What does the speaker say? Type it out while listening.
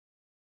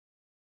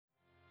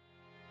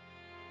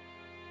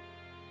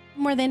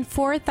More than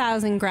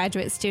 4,000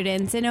 graduate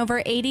students in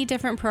over 80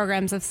 different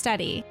programs of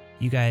study.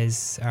 You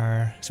guys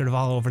are sort of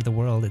all over the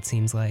world, it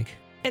seems like.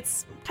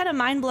 It's kind of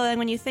mind-blowing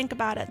when you think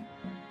about it.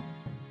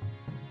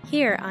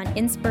 Here on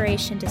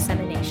Inspiration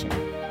Dissemination.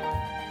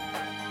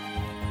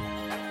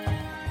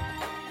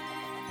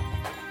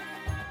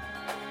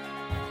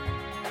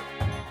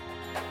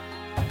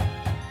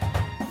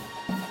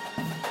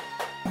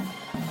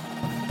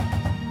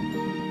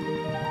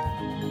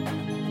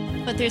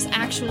 But there's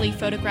actually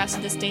photographs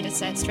of this data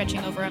set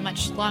stretching over a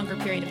much longer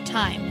period of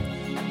time.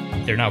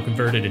 They're now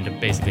converted into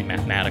basically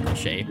mathematical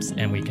shapes,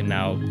 and we can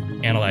now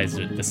analyze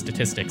the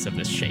statistics of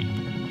this shape.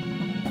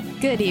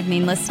 Good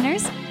evening,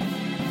 listeners.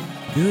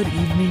 Good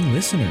evening,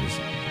 listeners.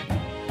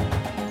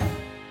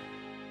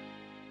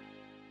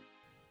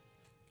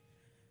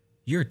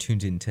 You're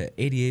tuned into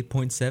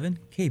 88.7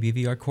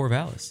 KBVR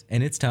Corvallis,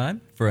 and it's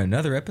time for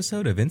another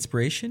episode of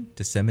Inspiration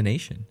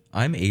Dissemination.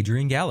 I'm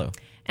Adrian Gallo.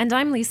 And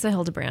I'm Lisa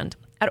Hildebrand.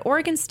 At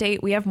Oregon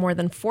State, we have more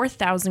than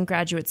 4,000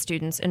 graduate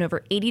students in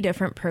over 80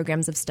 different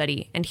programs of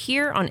study. And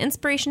here on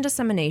Inspiration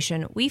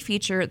Dissemination, we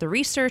feature the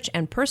research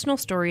and personal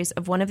stories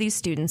of one of these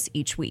students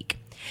each week.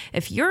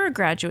 If you're a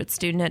graduate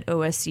student at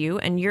OSU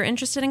and you're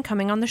interested in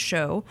coming on the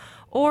show,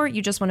 or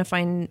you just want to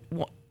find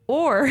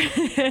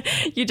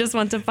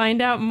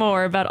out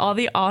more about all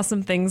the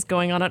awesome things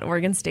going on at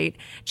Oregon State,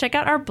 check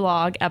out our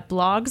blog at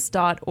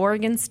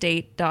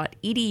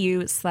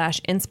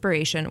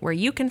blogs.oregonstate.edu/inspiration, where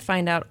you can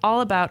find out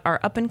all about our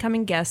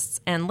up-and-coming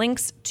guests and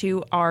links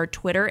to our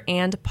Twitter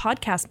and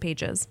podcast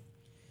pages.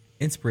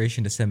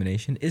 Inspiration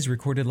Dissemination is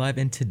recorded live,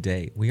 and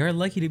today we are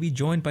lucky to be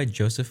joined by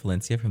Joseph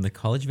Valencia from the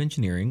College of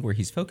Engineering, where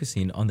he's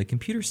focusing on the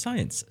computer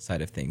science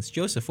side of things.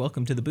 Joseph,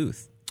 welcome to the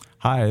booth.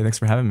 Hi, thanks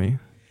for having me.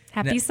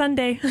 Happy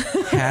Sunday.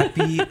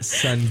 Happy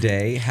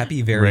Sunday.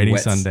 Happy very rainy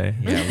wet Sunday.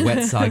 Yeah,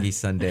 wet, soggy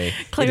Sunday.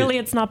 Clearly,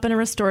 it's not been a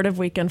restorative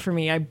weekend for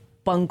me. I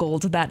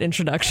bungled that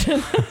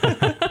introduction.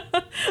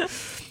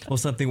 Well,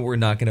 something we're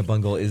not going to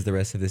bungle is the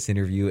rest of this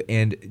interview.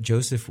 And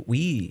Joseph,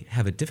 we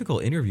have a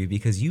difficult interview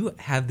because you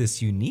have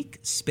this unique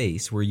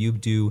space where you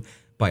do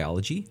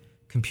biology,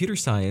 computer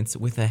science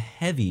with a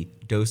heavy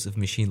dose of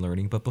machine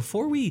learning. But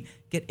before we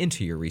get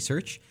into your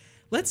research,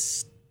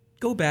 let's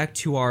go back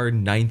to our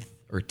 9th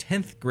or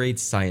 10th grade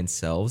science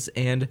selves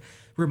and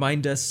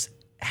remind us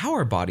how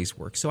our bodies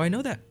work. So I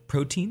know that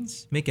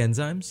proteins make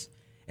enzymes,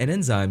 and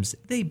enzymes,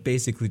 they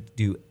basically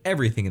do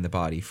everything in the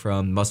body,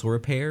 from muscle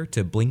repair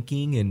to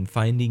blinking and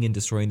finding and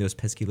destroying those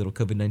pesky little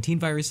COVID-19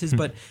 viruses.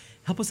 But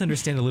help us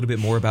understand a little bit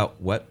more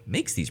about what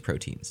makes these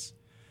proteins.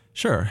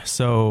 Sure.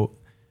 So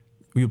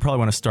we would probably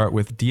want to start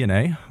with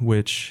DNA,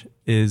 which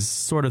is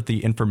sort of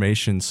the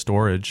information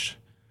storage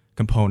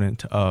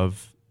component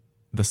of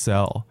the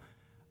cell.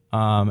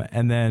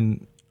 And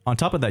then on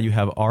top of that, you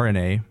have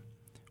RNA,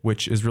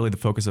 which is really the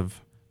focus of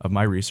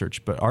my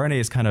research. But RNA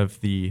is kind of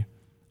the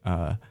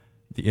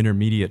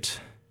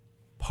intermediate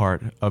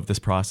part of this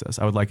process.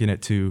 I would liken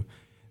it to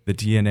the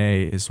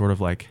DNA is sort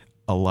of like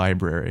a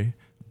library,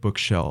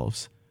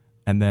 bookshelves,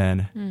 and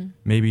then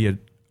maybe an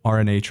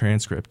RNA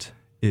transcript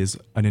is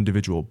an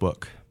individual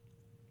book.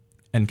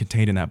 And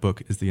contained in that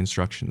book is the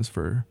instructions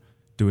for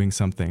doing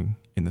something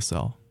in the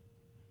cell.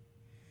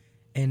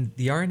 And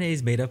the RNA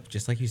is made up,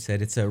 just like you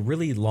said, it's a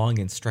really long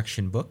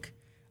instruction book.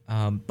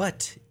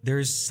 But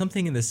there's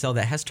something in the cell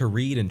that has to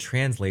read and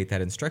translate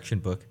that instruction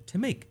book to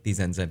make these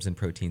enzymes and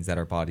proteins that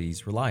our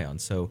bodies rely on.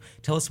 So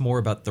tell us more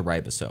about the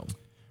ribosome.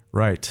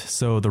 Right.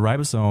 So the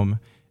ribosome,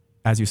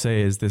 as you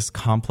say, is this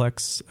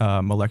complex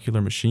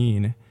molecular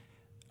machine.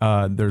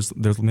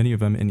 There's many of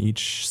them in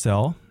each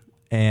cell,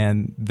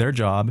 and their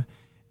job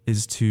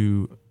is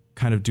to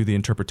kind of do the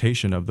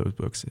interpretation of those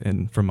books.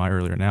 And from my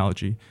earlier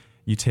analogy,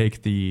 you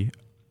take the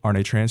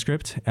RNA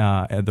transcript,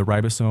 and the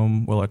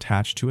ribosome will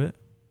attach to it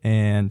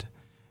and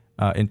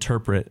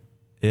interpret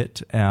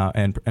it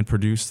and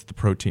produce the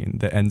protein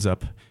that ends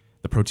up,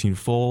 the protein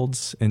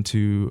folds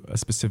into a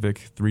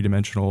specific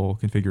three-dimensional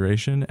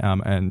configuration,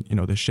 and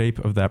the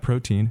shape of that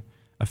protein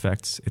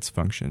affects its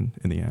function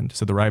in the end.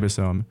 So the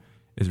ribosome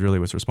is really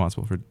what's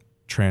responsible for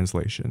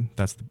translation.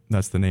 That's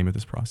the name of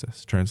this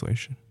process,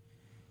 translation.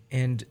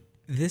 And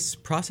this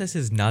process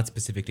is not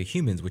specific to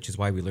humans, which is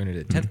why we learn it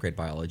at 10th grade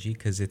biology,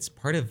 because it's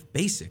part of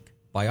basic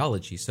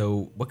biology.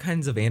 So what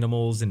kinds of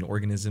animals and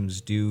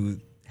organisms do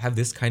have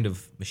this kind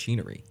of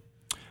machinery?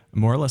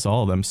 More or less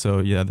all of them. So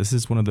yeah, this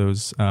is one of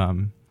those,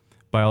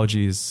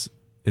 biology is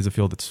a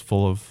field that's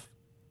full of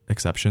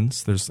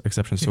exceptions. There's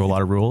exceptions to a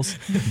lot of rules,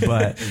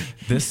 but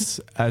this,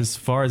 as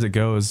far as it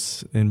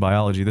goes in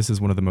biology, this is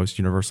one of the most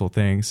universal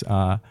things.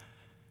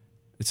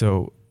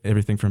 So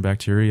everything from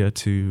bacteria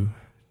to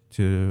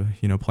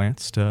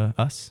plants to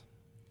us.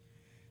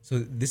 So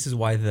this is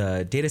why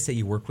the data set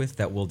you work with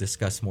that we'll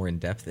discuss more in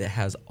depth, it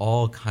has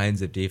all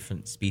kinds of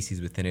different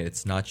species within it.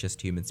 It's not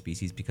just human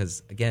species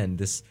because, again,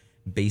 this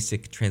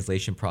basic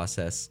translation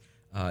process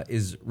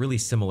is really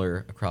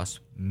similar across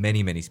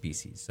many, many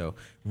species. So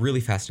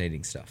really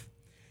fascinating stuff.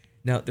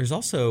 Now, there's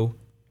also,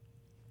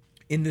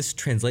 in this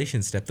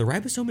translation step, the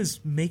ribosome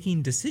is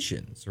making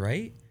decisions,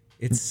 right?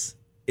 It's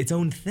its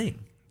own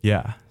thing.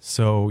 Yeah.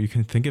 So you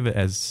can think of it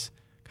as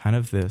kind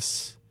of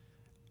this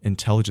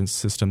intelligence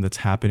system that's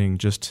happening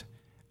just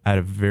at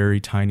a very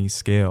tiny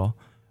scale.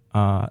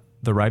 The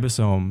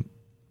ribosome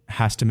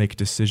has to make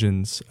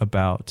decisions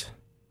about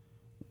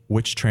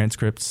which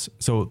transcripts.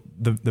 So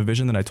the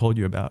vision that I told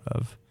you about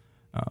of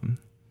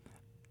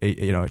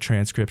a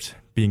transcript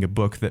being a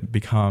book that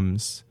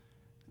becomes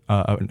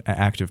an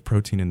active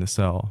protein in the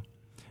cell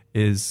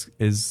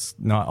is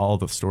not all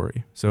the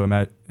story. So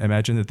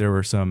imagine that there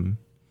were some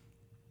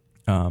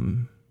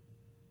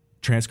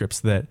transcripts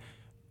that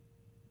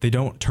they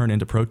don't turn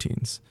into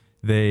proteins.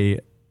 They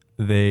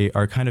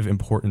are kind of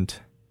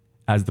important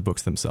as the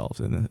books themselves.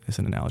 And it's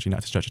an analogy,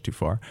 not to stretch it too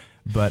far,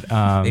 but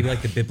maybe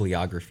like the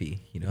bibliography.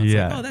 It's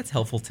like, oh, that's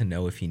helpful to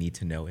know if you need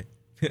to know it.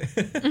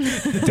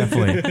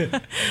 Definitely.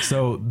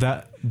 So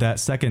that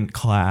second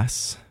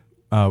class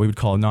we would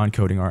call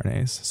non-coding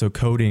RNAs. So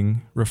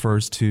coding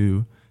refers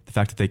to the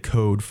fact that they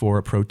code for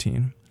a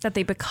protein. That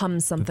they become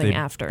something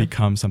after.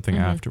 Become something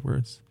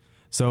afterwards.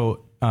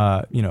 So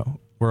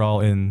we're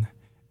all in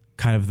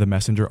kind of the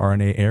messenger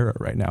RNA era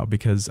right now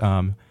because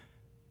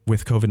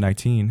with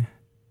COVID-19,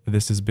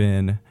 this has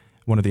been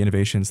one of the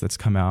innovations that's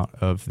come out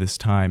of this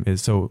time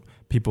is so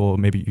people,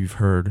 maybe you've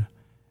heard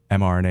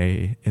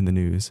mRNA in the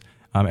news.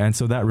 And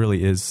so that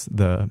really is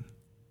the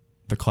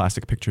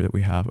classic picture that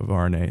we have of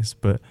RNAs,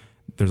 but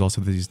there's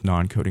also these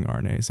non-coding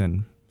RNAs,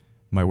 and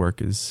my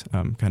work is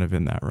kind of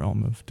in that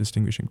realm of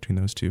distinguishing between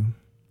those two.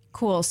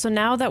 Cool. So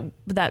now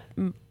that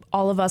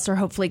all of us are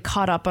hopefully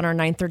caught up on our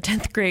 9th or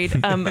 10th grade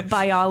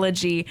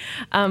biology,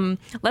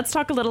 let's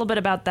talk a little bit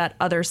about that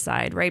other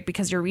side, right?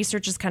 Because your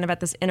research is kind of at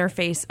this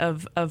interface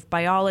of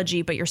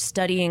biology, but you're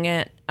studying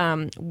it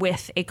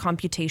with a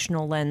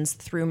computational lens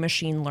through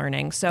machine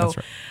learning. So That's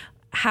right.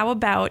 How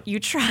about you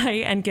try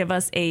and give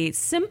us a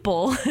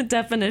simple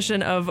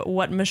definition of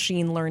what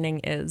machine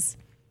learning is?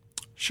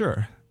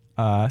 Sure.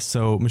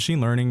 So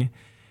machine learning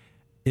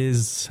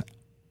is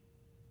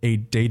a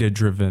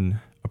data-driven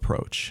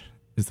approach,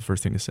 is the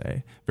first thing to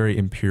say. Very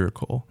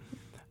empirical.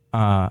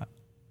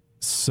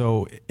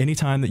 So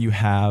anytime that you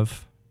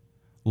have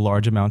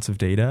large amounts of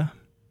data,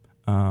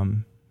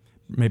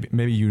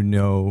 maybe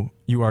you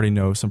already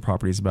know some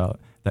properties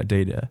about that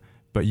data,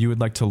 but you would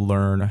like to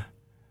learn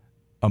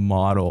a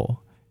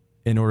model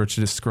in order to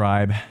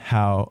describe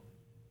how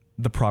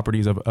the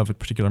properties of a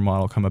particular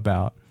model come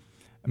about.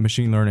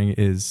 Machine learning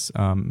is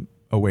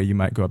a way you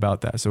might go about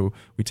that. So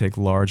we take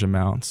large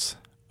amounts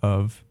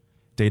of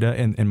data.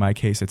 In my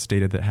case, it's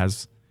data that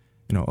has,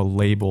 a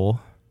label.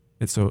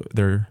 So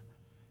they're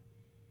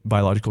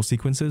biological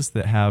sequences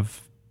that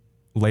have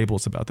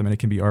labels about them, and it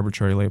can be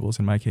arbitrary labels.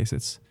 In my case,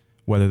 it's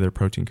whether they're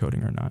protein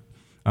coding or not.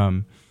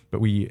 But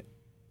we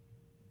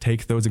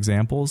take those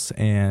examples,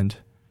 and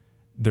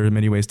there are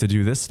many ways to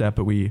do this step,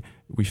 but we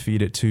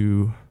feed it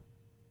to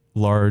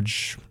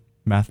large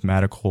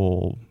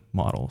mathematical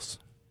models.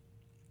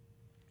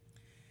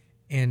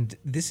 And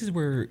this is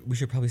where we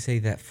should probably say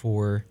that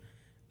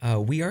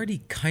we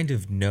already kind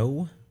of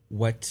know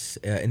what,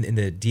 in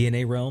the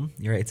DNA realm,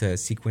 right? It's a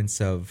sequence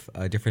of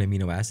different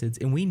amino acids,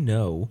 and we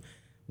know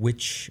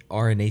which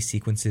RNA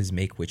sequences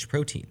make which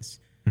proteins.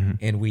 Mm-hmm.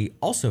 And we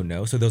also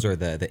know, so those are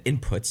the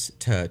inputs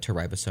to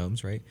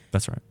ribosomes, right?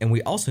 That's right. And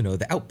we also know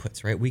the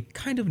outputs, right? We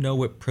kind of know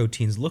what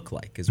proteins look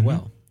like as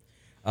well.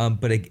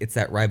 But it's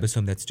that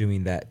ribosome that's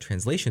doing that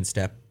translation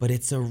step, but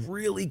it's a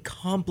really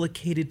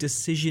complicated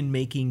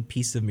decision-making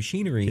piece of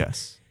machinery.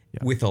 Yes. Yeah.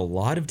 With a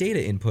lot of data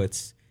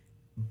inputs,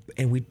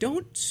 and we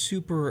don't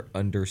super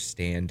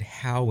understand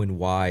how and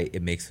why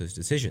it makes those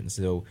decisions.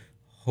 So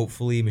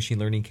hopefully machine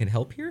learning can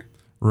help here?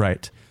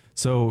 Right.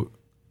 So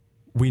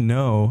we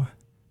know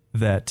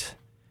that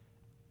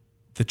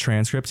the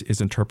transcript is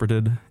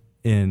interpreted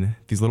in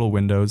these little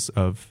windows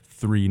of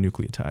 3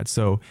 nucleotides.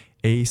 So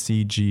A,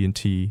 C, G, and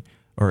T,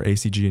 or A,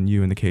 C, G, and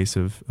U in the case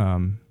of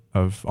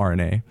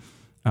RNA.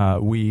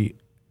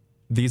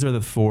 These are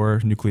the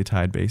 4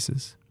 nucleotide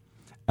bases.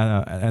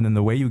 And then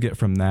the way you get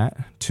from that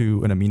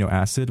to an amino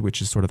acid,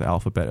 which is sort of the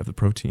alphabet of the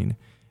protein,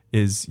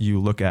 is you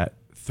look at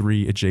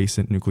 3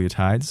 adjacent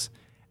nucleotides,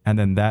 and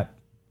then that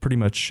pretty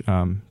much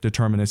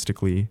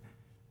deterministically,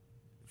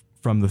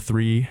 from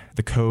the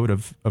code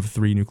of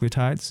 3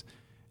 nucleotides,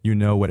 you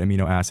know what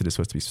amino acid is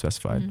supposed to be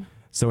specified. Mm-hmm.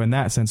 So in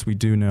that sense, we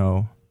do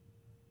know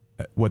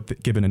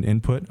given an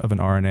input of an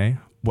RNA,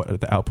 what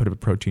the output of a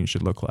protein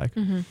should look like.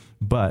 Mm-hmm.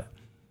 But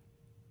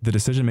the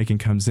decision making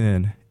comes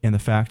in the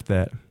fact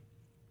that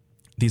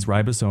these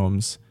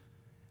ribosomes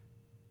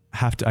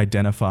have to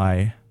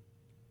identify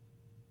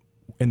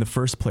in the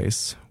first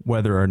place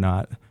whether or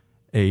not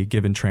a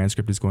given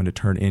transcript is going to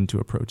turn into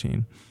a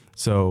protein.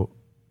 So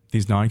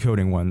these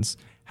non-coding ones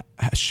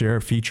share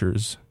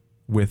features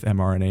with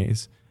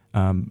mRNAs,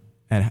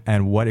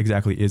 and what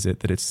exactly is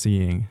it that it's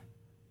seeing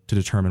to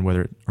determine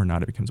whether or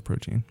not it becomes a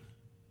protein.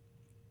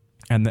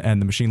 And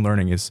the machine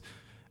learning is,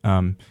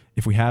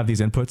 if we have these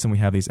inputs and we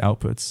have these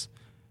outputs,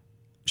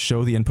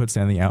 show the inputs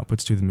and the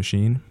outputs to the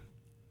machine,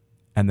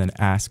 and then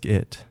ask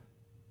it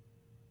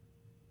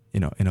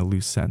in a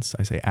loose sense,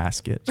 I say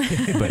ask it,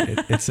 but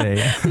it's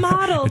a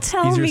model. It's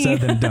tell easier me.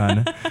 said than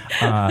done.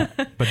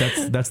 But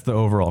that's the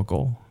overall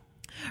goal.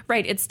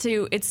 Right. It's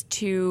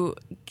to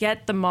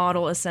get the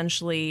model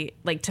essentially,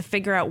 like, to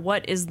figure out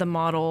what is the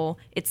model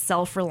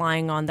itself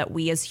relying on that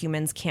we as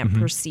humans can't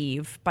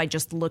perceive by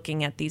just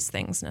looking at these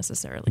things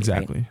necessarily.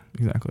 Exactly. Right?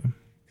 Exactly.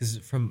 Because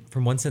from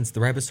one sense, the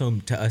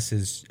ribosome to us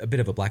is a bit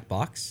of a black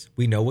box.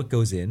 We know what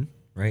goes in,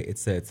 right?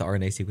 It's the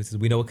RNA sequences.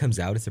 We know what comes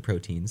out. It's the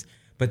proteins.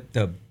 But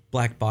the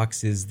black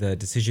box is the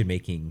decision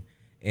making,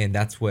 and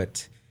that's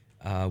what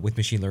with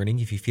machine learning,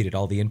 if you feed it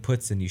all the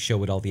inputs and you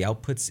show it all the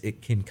outputs,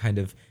 it can kind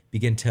of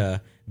begin to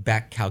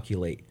back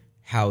calculate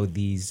how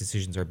these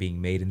decisions are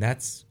being made, and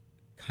that's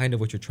kind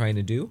of what you're trying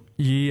to do.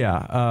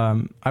 Yeah,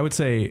 I would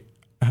say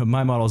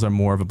my models are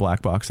more of a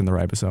black box in the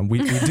ribosome. We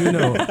do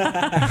know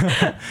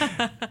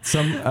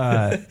some.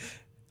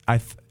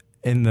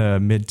 In the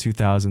mid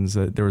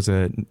 2000s, there was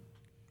a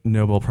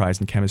Nobel Prize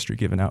in chemistry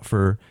given out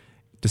for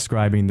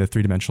describing the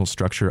three-dimensional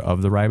structure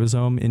of the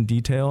ribosome in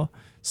detail.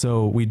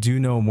 So we do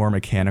know more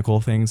mechanical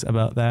things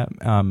about that,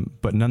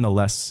 but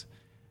nonetheless,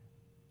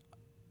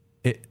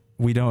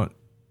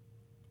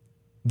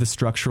 the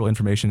structural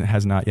information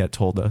has not yet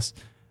told us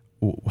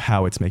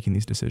how it's making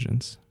these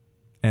decisions.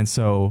 And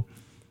so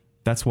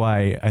that's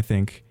why I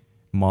think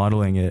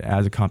modeling it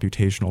as a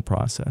computational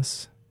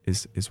process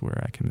is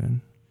where I come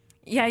in.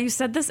 Yeah, you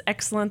said this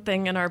excellent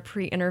thing in our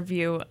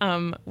pre-interview,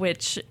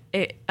 which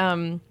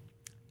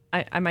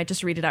I might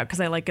just read it out because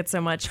I like it so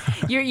much.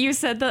 You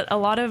said that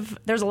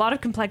there's a lot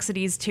of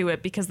complexities to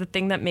it, because the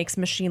thing that makes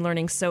machine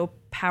learning so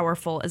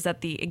powerful is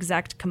that the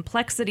exact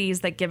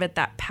complexities that give it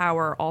that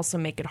power also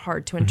make it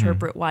hard to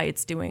interpret why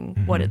it's doing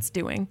what it's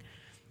doing.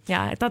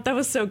 Yeah, I thought that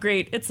was so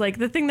great. It's like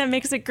the thing that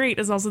makes it great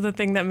is also the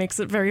thing that makes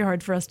it very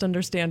hard for us to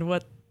understand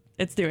what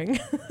it's doing.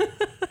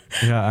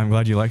 Yeah, I'm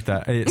glad you like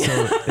that.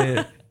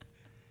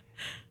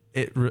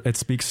 It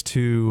speaks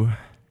to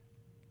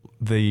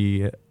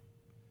the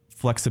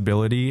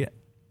flexibility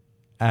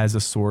as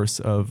a source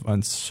of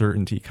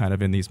uncertainty kind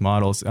of in these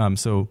models.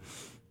 So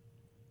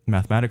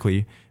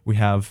mathematically, we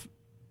have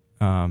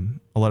a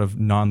lot of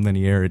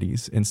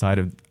non-linearities inside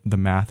of the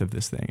math of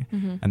this thing.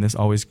 And this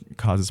always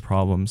causes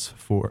problems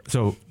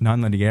so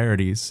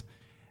non-linearities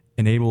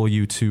enable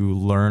you to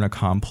learn a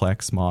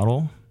complex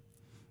model,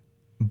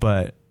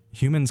 but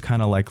humans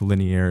kind of like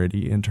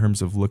linearity in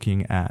terms of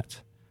looking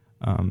at,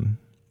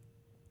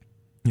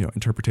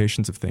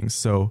 interpretations of things.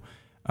 So,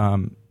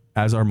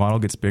 as our model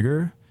gets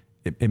bigger,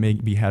 it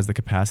maybe has the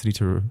capacity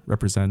to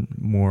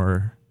represent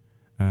more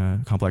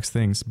complex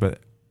things, but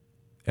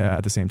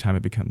at the same time,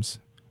 it becomes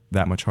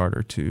that much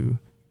harder to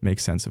make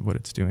sense of what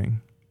it's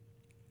doing.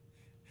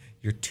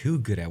 You're too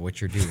good at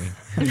what you're doing.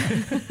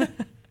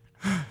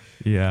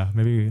 Yeah,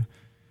 maybe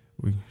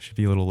we should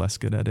be a little less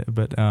good at it,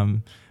 but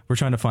we're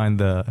trying to find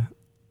the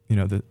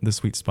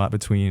sweet spot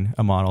between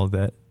a model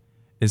that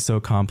is so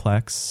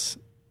complex,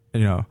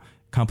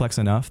 complex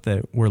enough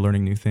that we're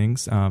learning new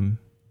things, and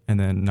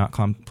then not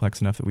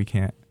complex enough that we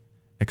can't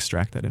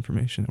extract that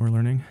information that we're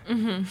learning.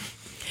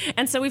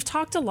 And so we've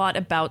talked a lot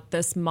about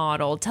this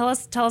model. Tell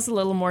us a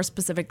little more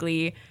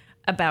specifically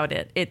about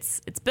it.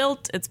 It's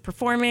built, it's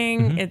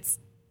performing, it's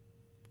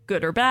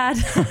good or bad.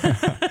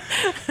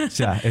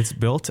 Yeah, it's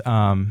built.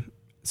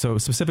 So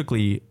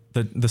specifically,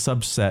 the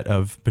subset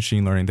of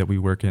machine learning that we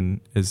work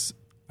in is,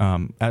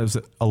 as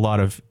a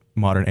lot of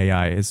modern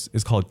AI is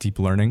called deep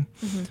learning.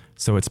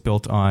 So it's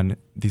built on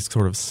these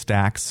sort of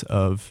stacks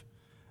of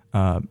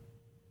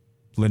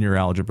linear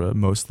algebra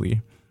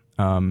mostly,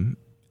 and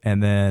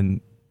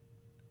then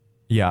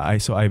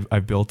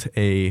I've built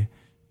a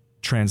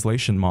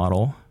translation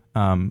model.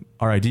 Our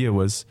idea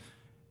was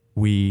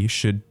we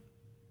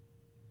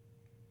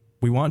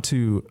want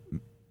to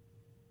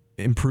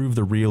improve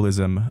the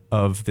realism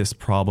of this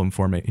problem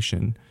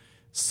formation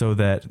so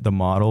that the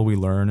model we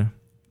learn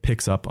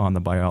picks up on the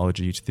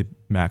biology to the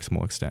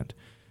maximal extent.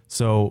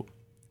 So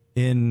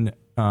in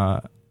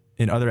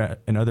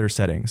other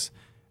settings,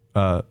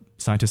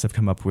 scientists have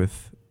come up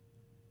with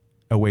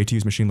a way to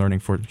use machine learning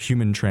for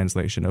human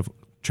translation of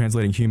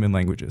translating human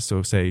languages.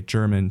 So say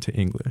German to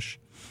English.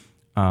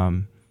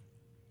 So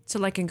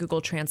like in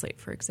Google Translate,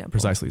 for example.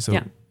 Precisely.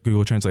 So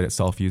Google Translate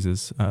itself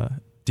uses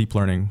deep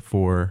learning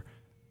for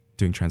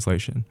doing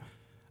translation.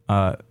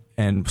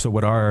 And so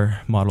what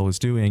our model is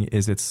doing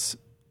is it's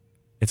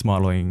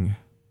modeling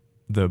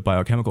the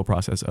biochemical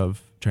process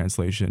of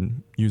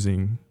translation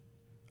using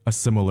a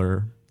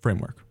similar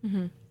framework.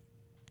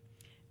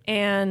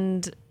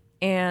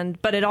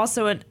 But it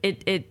also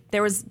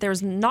there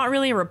was not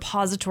really a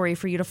repository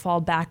for you to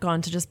fall back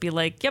on to just be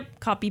like,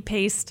 yep, copy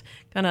paste,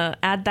 gonna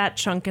add that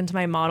chunk into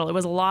my model. It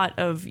was a lot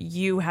of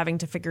you having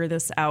to figure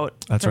this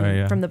out. That's right,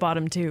 yeah. From the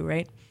bottom too,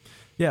 right?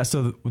 Yeah.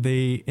 So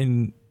they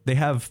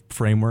have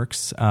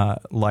frameworks,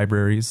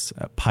 libraries.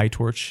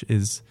 PyTorch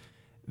is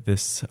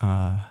this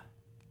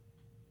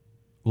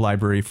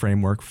library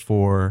framework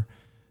for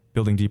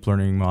building deep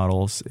learning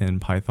models in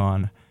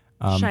Python.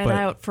 Shout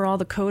out for all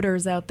the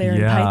coders out there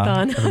in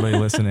Python. Everybody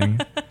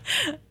listening.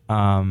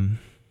 But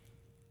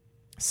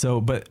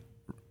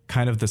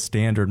kind of the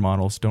standard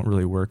models don't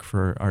really work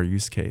for our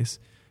use case.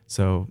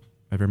 So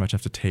I very much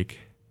have to take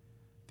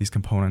these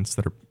components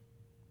that are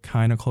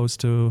kind of close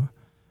to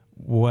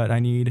what I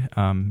need,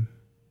 and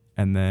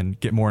then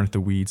get more into the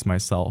weeds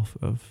myself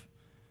of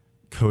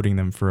coding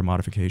them for a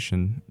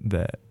modification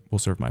that will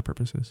serve my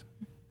purposes.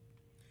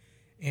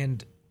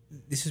 And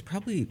this is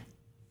probably,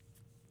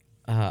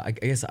 I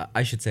guess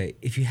I should say,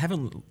 if you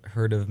haven't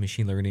heard of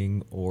machine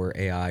learning or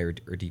AI or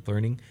deep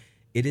learning,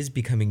 it is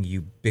becoming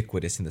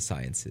ubiquitous in the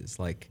sciences.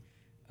 Like,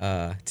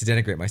 to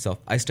denigrate myself,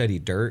 I study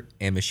dirt,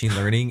 and machine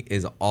learning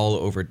is all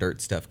over dirt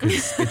stuff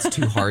because it's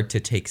too hard to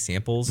take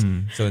samples.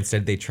 So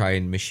instead they try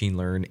and machine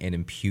learn and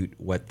impute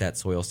what that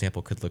soil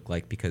sample could look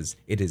like because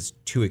it is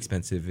too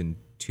expensive and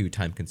too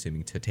time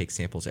consuming to take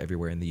samples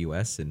everywhere in the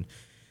US. And,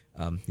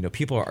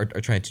 people are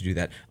trying to do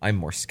that. I'm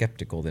more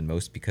skeptical than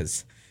most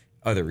because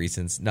other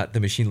reasons, not the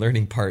machine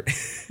learning part.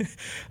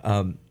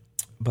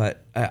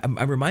 But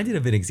I'm reminded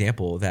of an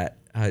example that,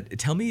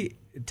 tell me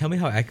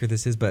how accurate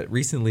this is, but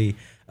recently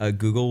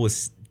Google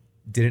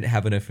didn't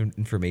have enough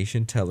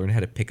information to learn how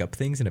to pick up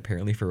things, and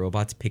apparently for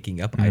robots,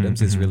 picking up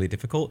items is really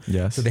difficult.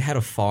 Yes. So they had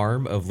a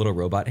farm of little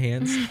robot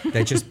hands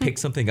that just picked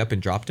something up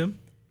and dropped them,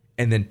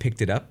 and then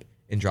picked it up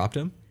and dropped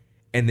them,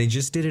 and they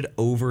just did it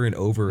over and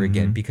over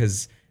again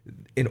because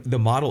the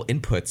model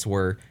inputs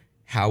were,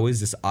 how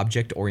is this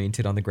object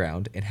oriented on the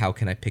ground, and how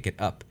can I pick it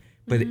up?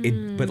 But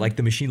but like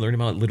the machine learning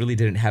model literally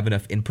didn't have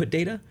enough input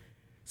data.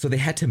 So they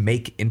had to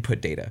make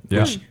input data,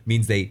 which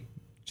means they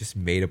just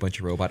made a bunch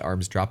of robot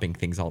arms dropping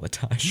things all the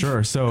time.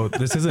 Sure. So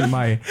this isn't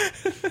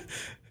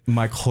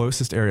my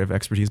closest area of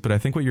expertise, but I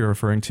think what you're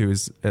referring to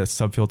is a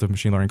subfield of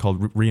machine learning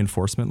called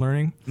reinforcement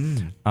learning.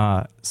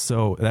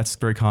 So that's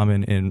very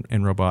common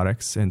in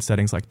robotics and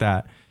settings like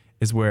that,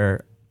 is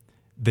where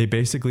they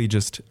basically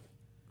just,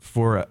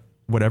 for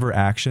whatever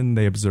action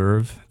they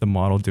observe the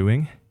model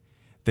doing,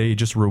 they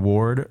just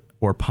reward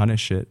or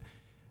punish it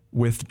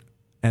with,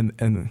 and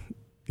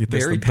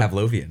very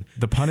Pavlovian.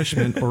 The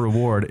punishment or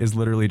reward is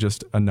literally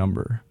just a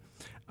number.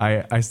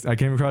 I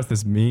came across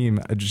this meme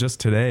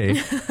just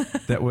today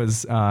that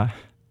was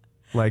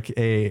like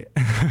a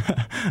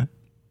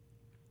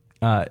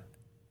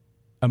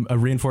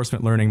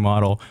reinforcement learning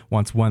model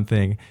wants one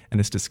thing and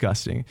it's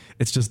disgusting.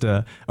 It's just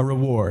a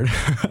reward.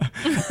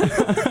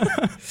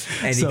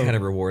 Any kind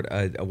of reward,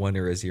 a 1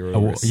 or a 0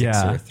 or a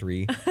 6 or a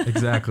 3.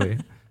 Exactly.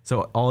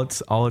 So all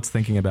it's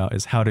thinking about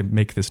is how to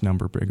make this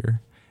number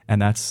bigger,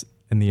 and that's,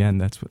 in the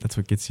end, that's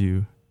what gets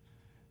you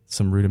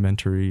some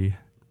rudimentary,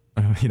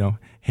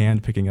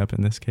 hand picking up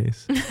in this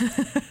case.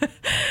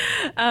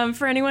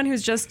 For anyone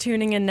who's just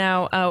tuning in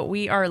now,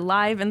 we are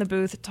live in the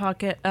booth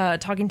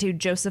talking to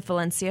Joseph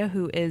Valencia,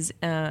 who is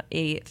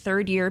a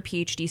third-year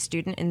PhD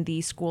student in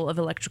the School of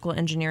Electrical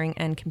Engineering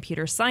and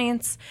Computer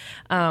Science.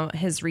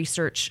 His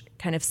research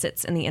kind of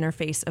sits in the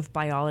interface of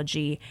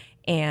biology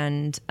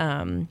and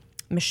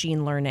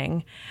machine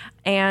learning.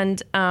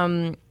 And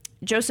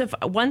Joseph,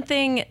 one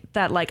thing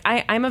that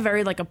I'm a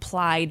very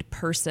applied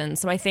person.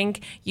 So I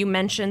think you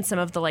mentioned some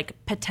of the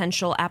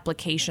potential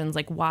applications,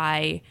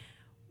 why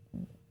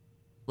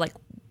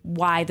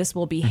this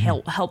will be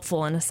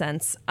helpful in a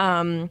sense.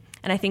 And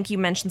I think you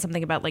mentioned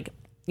something about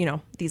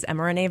these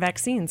mRNA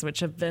vaccines,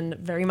 which have been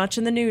very much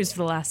in the news for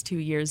the last 2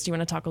 years. Do you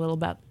want to talk a little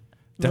bit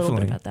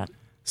about that?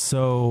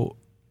 So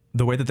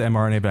the way that the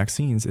mRNA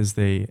vaccines is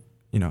they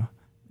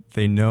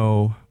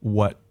know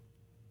what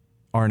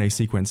RNA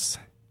sequence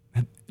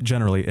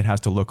generally it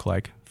has to look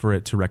like for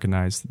it to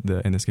recognize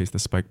in this case, the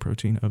spike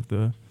protein of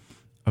the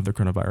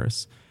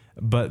coronavirus.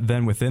 But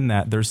then within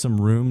that, there's some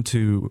room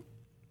to,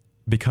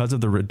 because of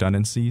the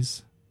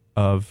redundancies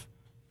of,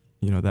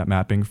 that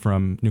mapping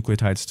from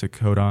nucleotides to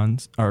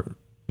codons, or,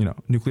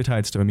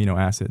 nucleotides to amino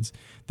acids,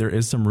 there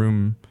is some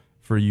room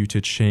for you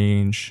to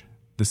change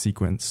the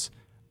sequence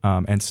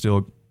and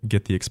still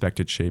get the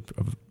expected shape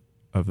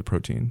of the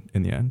protein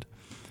in the end.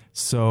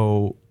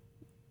 So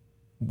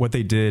what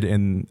they did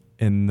in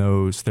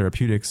those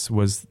therapeutics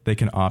was they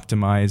can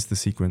optimize the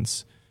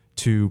sequence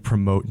to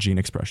promote gene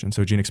expression.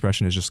 So gene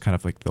expression is just kind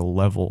of like the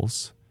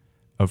levels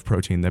of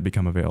protein that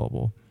become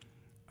available.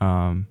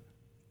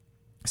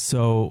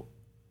 So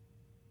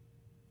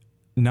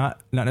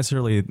not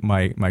necessarily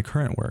my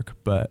current work,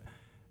 but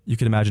you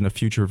could imagine a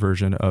future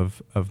version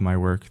of my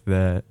work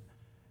that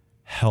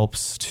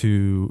helps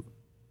to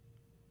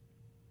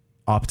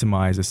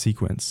optimize a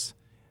sequence,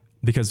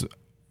 because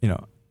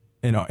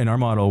in our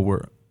model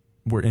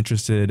we're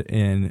interested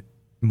in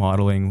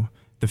modeling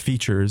the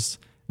features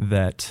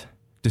that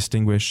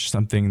distinguish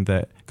something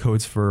that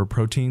codes for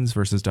proteins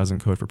versus doesn't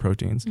code for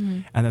proteins.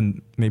 And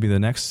then maybe the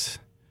next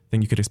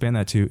thing you could expand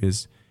that to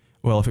is,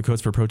 well, if it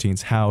codes for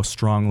proteins, how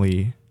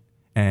strongly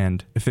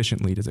and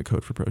efficiently does it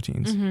code for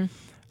proteins?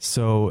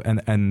 So,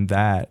 and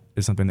that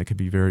is something that could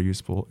be very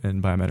useful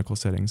in biomedical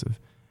settings of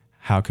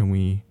how can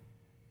we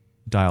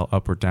dial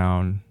up or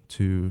down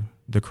to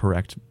the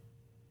correct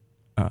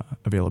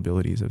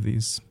availabilities of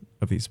these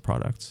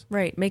products.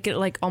 Right. Make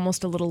it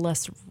almost a little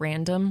less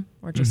random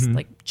or just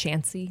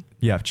chancy.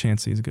 Yeah,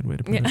 chancy is a good way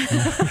to put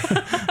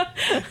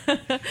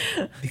it.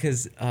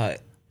 Because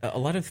a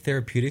lot of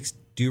therapeutics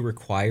do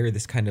require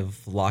this kind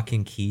of lock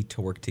and key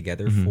to work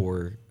together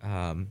for,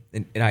 and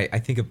I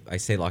think I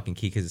say lock and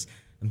key because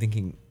I'm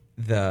thinking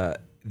the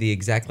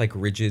exact like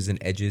ridges and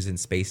edges and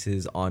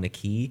spaces on a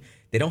key,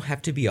 they don't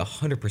have to be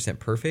 100%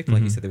 perfect.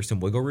 Like you said, there's some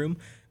wiggle room,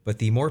 but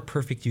the more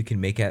perfect you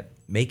can make it,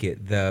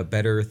 the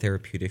better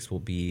therapeutics will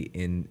be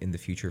in the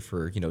future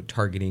for, you know,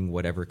 targeting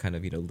whatever kind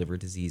of, you know, liver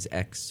disease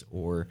X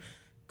or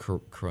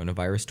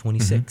coronavirus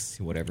 26,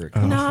 whatever it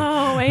comes.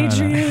 No,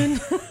 Adrian.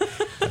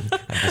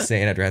 I'm just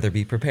saying I'd rather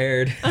be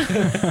prepared.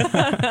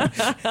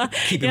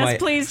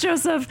 Please,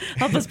 Joseph,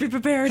 help us be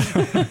prepared.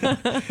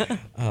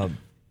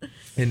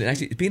 And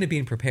actually, speaking of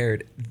being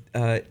prepared,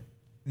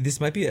 this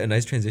might be a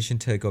nice transition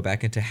to go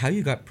back into how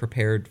you got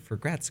prepared for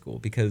grad school,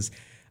 because,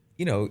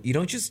 you know, you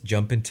don't just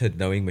jump into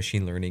knowing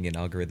machine learning and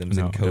algorithms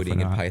and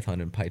coding and Python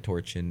and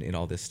PyTorch and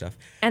all this stuff.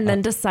 And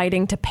then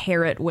deciding to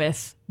pair it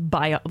with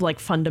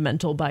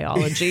fundamental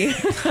biology.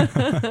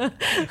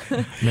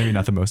 Maybe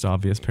not the most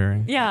obvious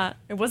pairing. Yeah,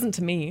 it wasn't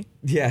to me.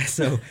 Yeah,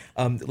 so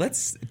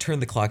let's turn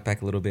the clock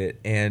back a little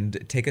bit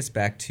and take us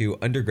back to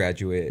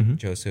undergraduate,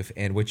 Joseph,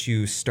 and what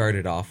you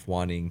started off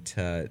wanting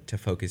to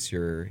focus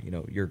your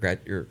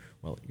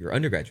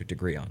undergraduate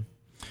degree on.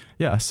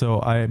 Yeah, so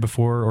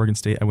before Oregon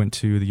State, I went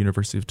to the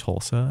University of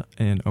Tulsa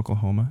in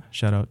Oklahoma.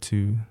 Shout out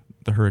to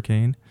the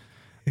Hurricane.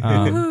 Is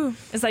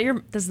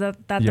that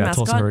the mascot?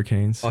 Tulsa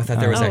Hurricanes. Oh, I thought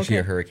there was actually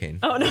a hurricane.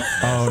 Oh no.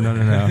 Oh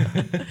no.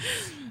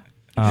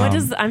 What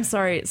is? I'm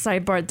sorry.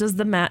 Sidebar.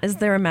 Is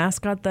there a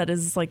mascot that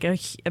is like a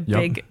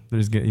big?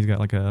 He's got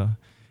like it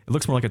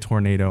looks more like a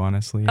tornado,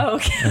 honestly. Oh,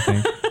 okay. I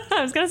think.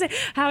 I was gonna say,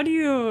 how do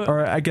you?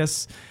 Or I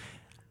guess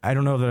I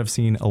don't know that I've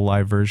seen a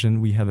live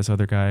version. We have this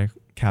other guy,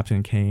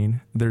 Captain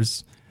Kane.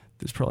 There's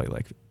probably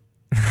like.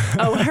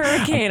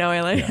 Hurricane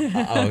oiler.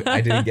 Yeah. Oh,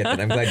 I didn't get that.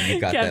 I'm glad you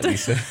got that,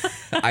 Lisa.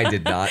 I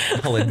did not.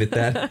 I'll admit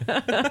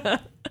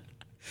that.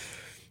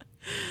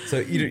 So,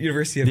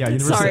 University of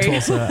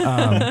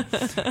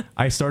Tulsa.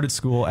 I started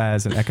school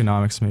as an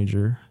economics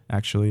major,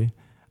 actually.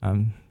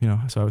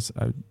 So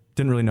I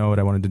didn't really know what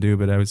I wanted to do,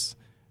 but I was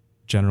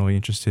generally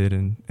interested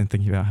in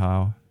thinking about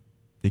how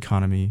the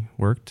economy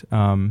worked.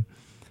 And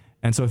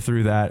so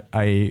through that,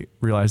 I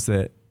realized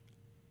that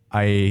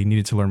I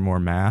needed to learn more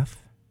math,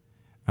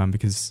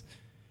 because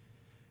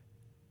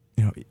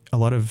a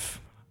lot of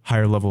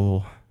higher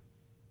level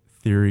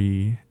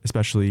theory,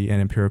 especially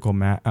in empirical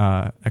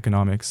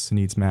economics,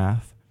 needs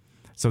math.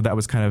 So that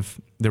was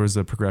there was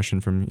a progression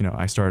from,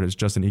 I started as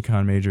just an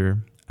econ major,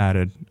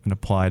 added an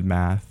applied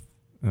math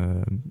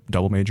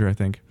double major, I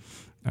think.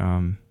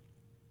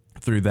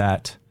 Through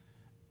that,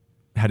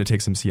 had to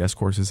take some CS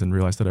courses and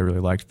realized that I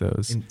really liked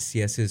those. And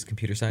CS is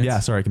computer science? Yeah,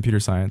 sorry, computer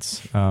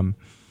science. Liked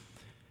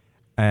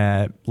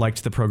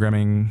the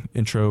programming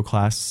intro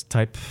class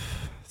type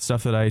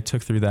stuff that I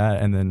took through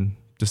that, and then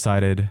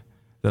decided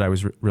that I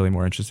was really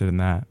more interested in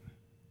that.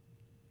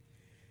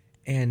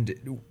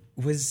 And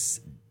was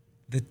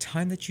the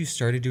time that you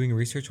started doing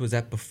research, was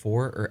that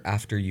before or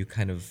after you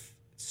kind of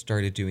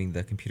started doing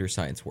the computer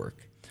science work?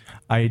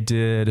 I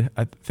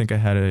think I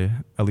had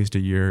at least a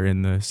year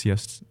in the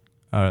CS,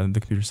 the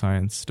computer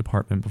science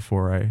department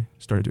before I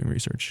started doing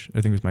research.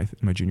 I think it was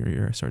my junior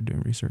year I started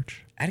doing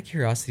research. Out of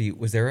curiosity,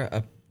 was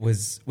there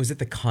was it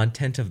the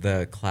content of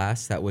the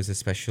class that was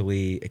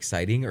especially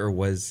exciting, or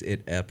was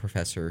it a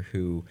professor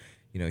who,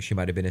 she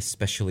might have been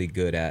especially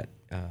good at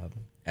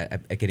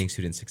getting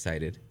students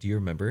excited? Do you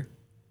remember?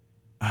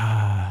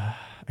 I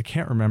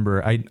can't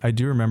remember. I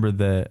do remember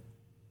that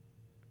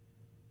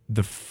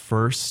the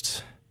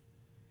first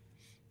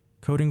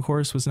coding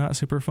course was not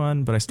super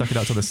fun, but I stuck it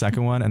out to the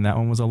second one, and that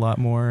one was a lot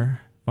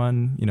more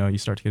fun. You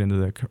start to get into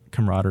the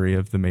camaraderie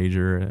of the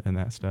major and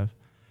that stuff.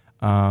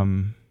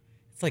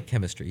 It's like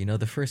chemistry.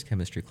 The first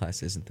chemistry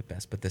class isn't the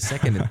best, but the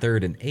second and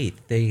third and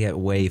eighth, they get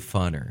way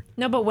funner.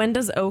 No, but when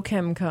does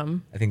OChem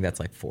come? I think that's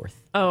like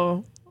fourth.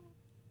 Oh.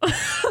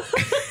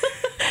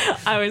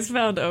 I always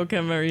found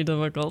OChem very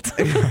difficult.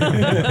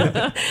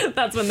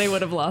 That's when they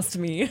would have lost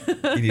me.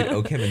 You need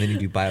OChem and then you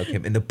do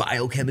biochem. And the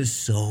biochem is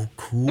so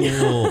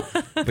cool.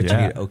 But you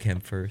need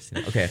OChem first.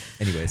 Okay,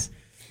 anyways.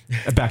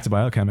 Back to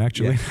biochem,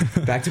 actually.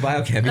 Yeah. Back to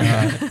biochem,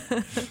 yeah.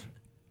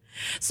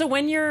 So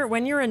when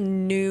you're a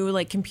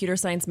new computer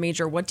science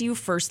major, what do you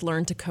first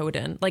learn to code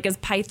in? Is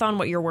Python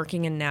what you're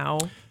working in now?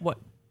 What?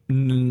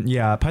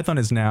 Yeah, Python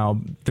is now.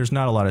 There's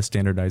not a lot of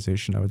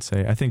standardization, I would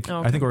say. I think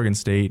Oregon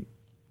State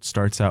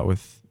starts out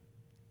with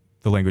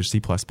the language C++,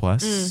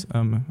 as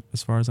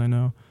far as I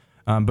know.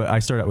 But I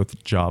started out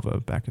with Java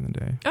back in the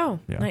day. Oh,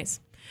 yeah. Nice.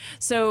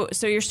 So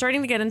you're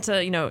starting to get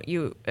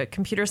into,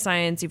 computer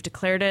science. You've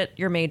declared it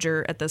your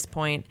major at this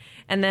point.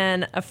 And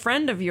then a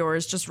friend of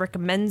yours just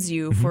recommends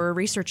you for a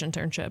research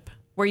internship.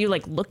 Were you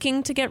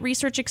looking to get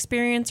research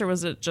experience, or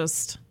was it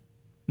just?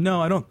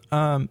 No, I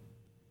don't.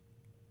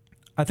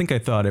 I think I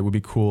thought it would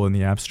be cool in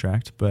the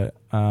abstract, but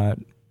I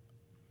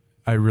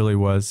really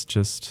was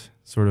just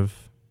sort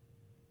of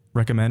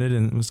recommended,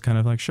 and it was kind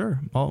of like, sure,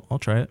 I'll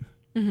try it.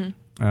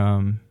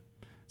 Mm-hmm.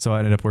 So I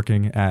ended up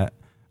working at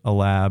a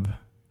lab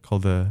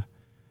called the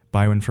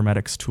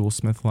Bioinformatics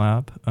Toolsmith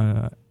Lab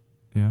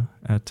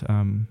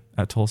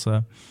at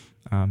Tulsa,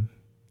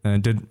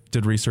 and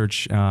did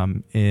research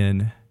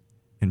in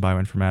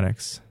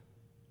bioinformatics.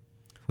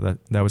 So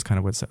that was kind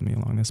of what set me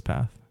along this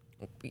path.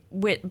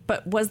 Wait,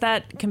 but was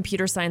that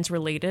computer science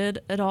related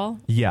at all?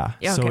 Yeah.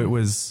 So it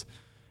was.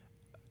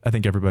 I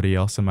think everybody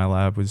else in my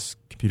lab was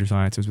computer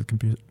science. It was with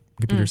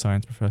computer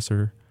science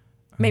professor.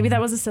 Maybe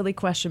that was a silly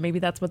question. Maybe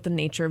that's what the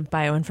nature of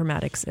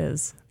bioinformatics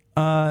is.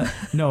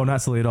 No,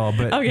 not silly at all.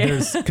 But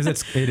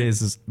because it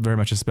is very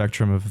much a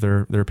spectrum of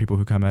there are people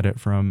who come at it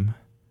from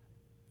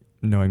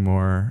knowing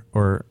more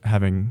or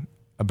having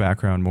a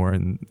background more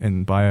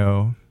in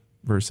bio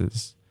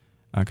versus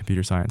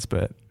computer science.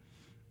 But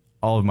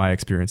all of my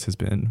experience has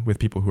been with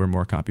people who are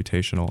more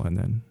computational and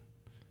then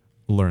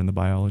learn the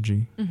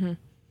biology. Mm-hmm.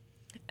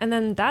 And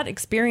then that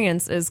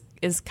experience is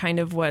kind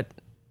of what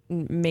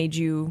made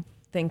you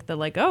think that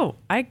like, oh,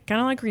 I kind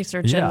of like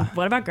research. Yeah. And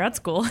what about grad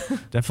school?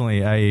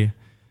 Definitely. I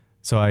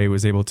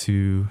was able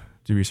to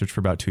do research for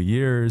about 2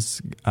 years.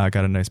 I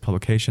got a nice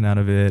publication out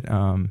of it.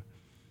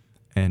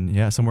 And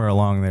yeah, somewhere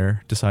along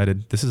there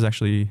decided this is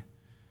actually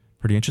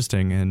pretty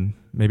interesting and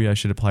maybe I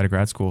should apply to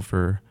grad school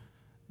for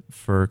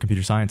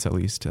computer science at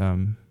least.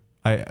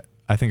 I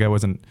think I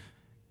wasn't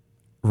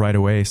right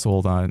away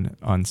sold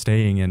on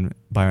staying in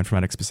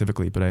bioinformatics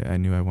specifically, but I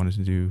knew I wanted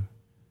to do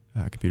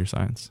computer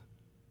science.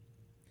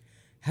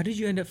 How did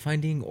you end up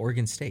finding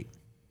Oregon State?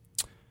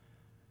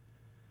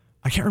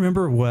 I can't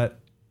remember what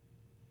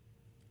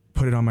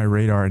put it on my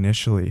radar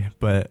initially,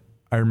 but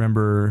I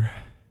remember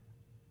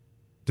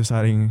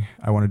deciding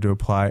I wanted to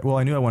apply. Well,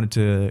 I knew I wanted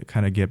to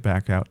kind of get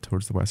back out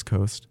towards the West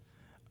Coast.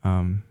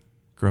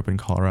 Grew up in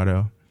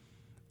Colorado,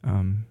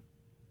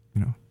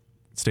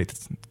 state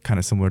that's kind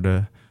of similar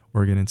to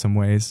Oregon in some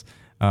ways.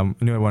 I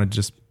knew I wanted to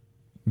just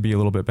be a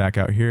little bit back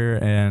out here,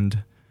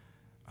 and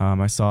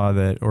I saw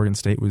that Oregon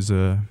State was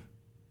a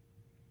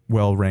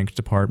well-ranked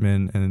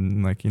department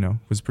and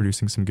was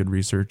producing some good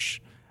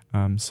research.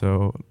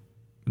 So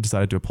I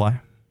decided to apply.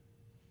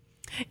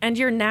 And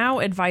your now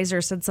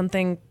advisor said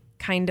something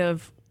kind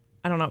of,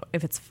 I don't know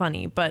if it's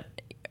funny, but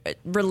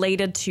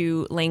related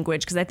to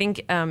language. Because I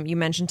think you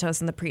mentioned to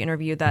us in the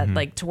pre-interview that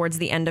like towards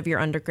the end of your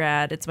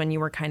undergrad, it's when you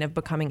were kind of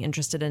becoming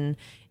interested in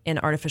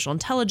artificial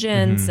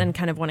intelligence and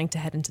kind of wanting to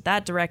head into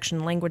that direction,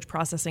 language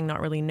processing, not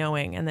really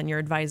knowing. And then your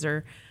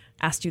advisor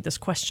asked you this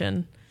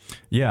question.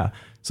 Yeah.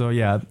 So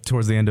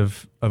towards the end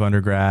of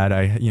undergrad,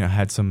 I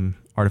had some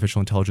artificial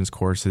intelligence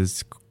course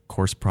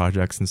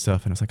projects and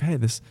stuff, and I was like, hey,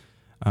 this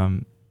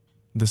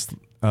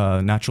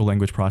natural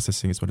language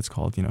processing is what it's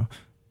called.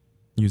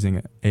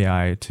 Using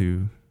AI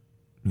to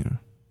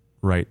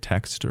write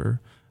text or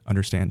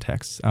understand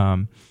text.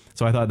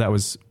 So I thought that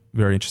was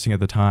very interesting at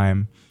the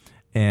time,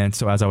 and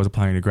so as I was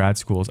applying to grad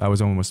schools, I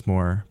was almost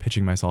more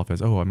pitching myself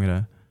as,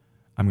 I'm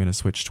gonna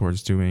switch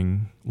towards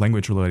doing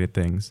language related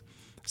things.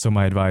 So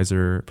my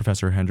advisor,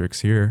 Professor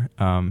Hendricks here,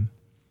 we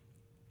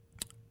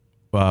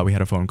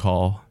had a phone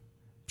call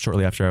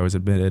shortly after I was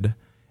admitted,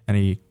 and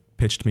he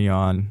pitched me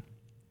on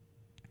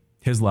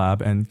his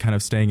lab and kind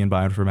of staying in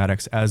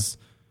bioinformatics, as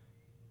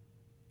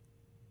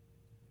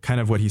kind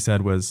of what he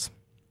said was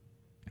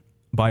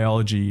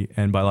biology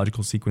and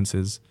biological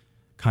sequences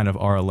kind of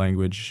are a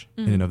language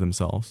in and of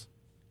themselves.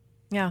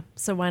 Yeah.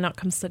 So why not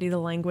come study the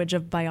language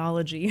of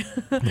biology?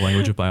 The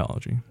language of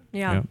biology.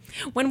 Yeah.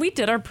 When we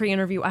did our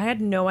pre-interview, I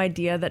had no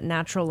idea that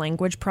natural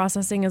language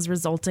processing is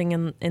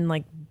resulting in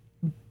like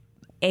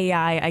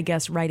AI, I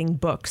guess, writing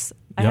books.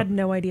 I had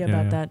no idea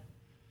about that.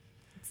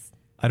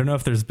 I don't know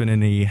if there's been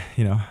any,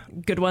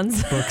 good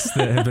ones, books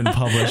that have been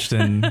published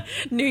in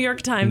New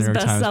York Times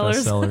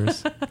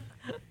bestsellers.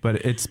 But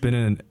it's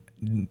been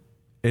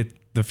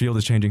the field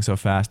is changing so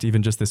fast.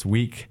 Even just this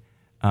week,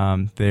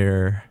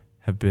 there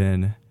have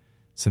been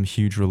some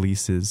huge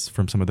releases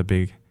from some of the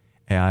big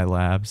AI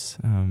labs,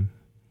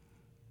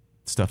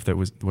 stuff that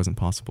wasn't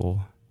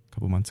possible a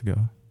couple months ago.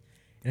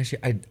 And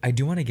actually, I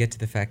do want to get to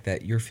the fact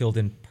that your field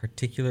in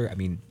particular, I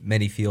mean,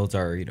 many fields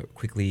are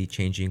quickly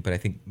changing, but I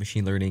think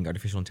machine learning,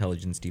 artificial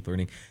intelligence, deep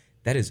learning,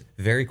 that is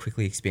very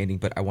quickly expanding.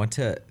 But I want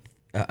to,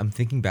 I'm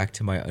thinking back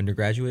to my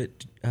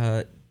undergraduate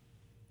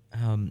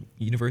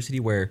university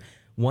where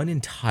one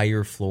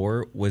entire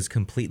floor was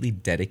completely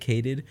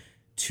dedicated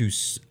to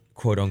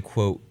quote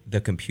unquote the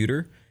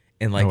computer,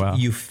 and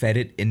you fed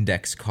it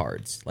index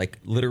cards, like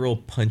literal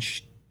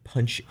punch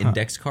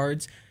index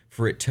cards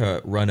for it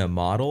to run a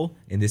model.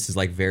 And this is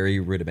like very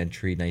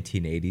rudimentary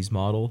 1980s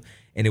model,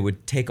 and it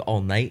would take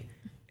all night,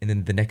 and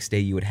then the next day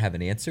you would have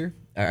an answer.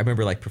 I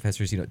remember like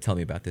professors tell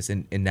me about this,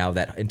 and now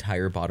that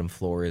entire bottom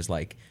floor is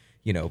like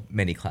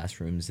many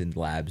classrooms and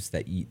labs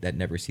that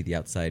never see the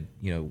outside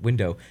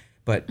window.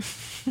 But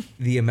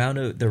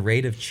the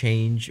rate of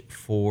change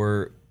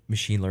for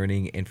machine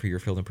learning and for your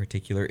field in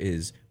particular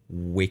is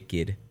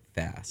wicked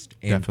fast.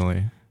 And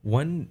definitely.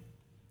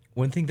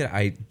 One thing that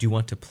I do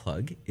want to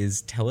plug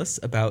is tell us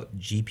about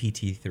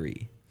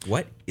GPT-3.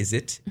 What is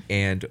it,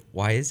 and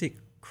why is it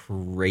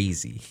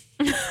crazy?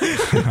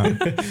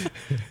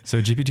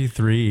 So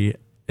GPT-3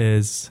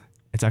 it's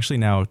actually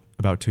now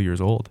about 2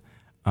 years old.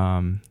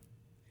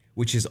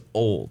 which is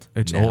old.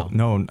 It's now. old.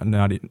 No,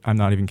 I'm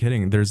not even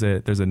kidding. There's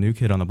a new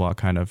kid on the block,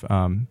 kind of.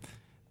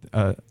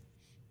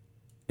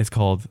 It's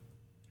called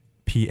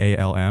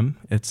PALM.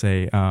 It's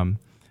a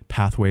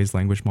Pathways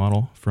language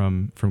model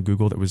from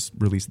Google that was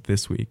released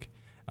this week,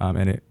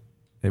 and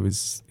it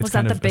was. Was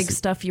that the big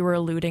stuff you were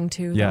alluding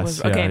to? Yes. That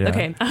was, okay. Yeah.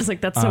 Okay. I was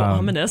like, that's so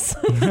ominous.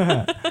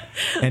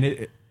 And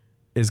it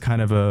is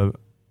kind of a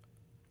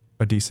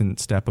decent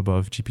step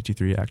above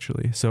GPT-3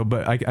 actually. So,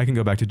 but I can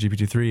go back to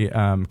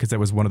GPT-3 because that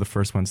was one of the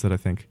first ones that I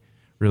think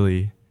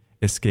really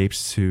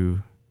escapes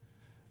to,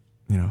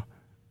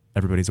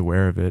 everybody's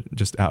aware of it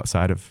just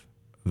outside of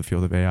the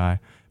field of AI.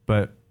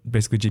 But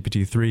basically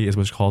GPT-3 is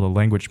what's called a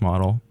language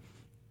model.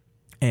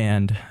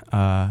 And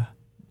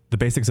the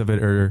basics of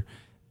it are,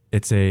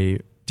 it's a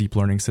deep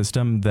learning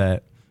system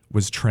that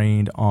was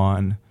trained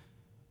on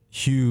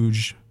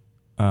huge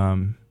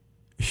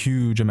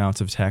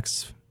amounts of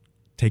text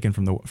taken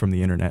from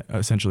the internet,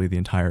 essentially the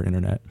entire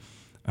internet.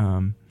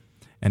 And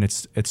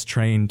it's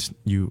trained,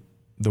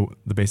 the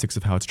basics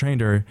of how it's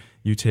trained are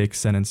you take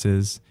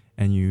sentences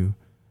and you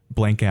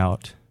blank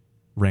out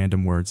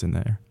random words in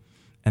there.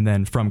 And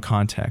then from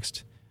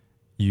context,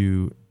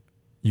 you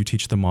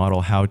teach the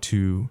model how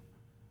to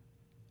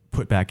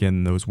put back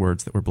in those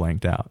words that were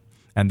blanked out.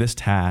 And this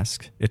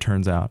task, it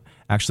turns out,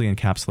 actually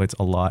encapsulates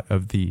a lot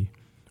of the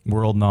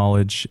world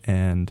knowledge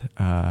and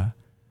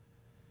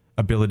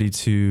ability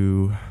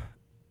to,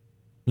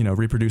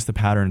 reproduce the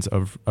patterns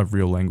of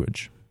real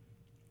language.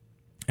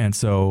 And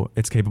so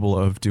it's capable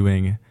of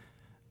doing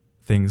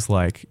things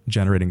like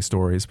generating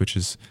stories, which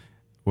is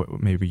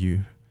what maybe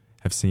you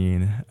have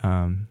seen.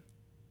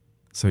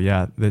 So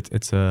yeah,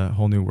 it's a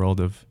whole new world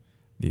of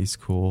these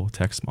cool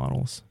text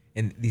models.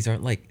 And these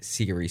aren't like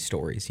Siri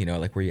stories,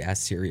 like where you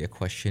ask Siri a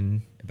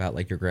question about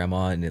like your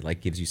grandma and it like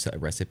gives you a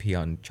recipe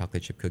on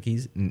chocolate chip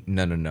cookies.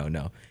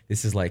 No.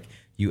 This is like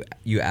you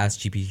ask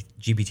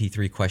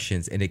GPT-3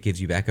 questions and it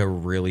gives you back a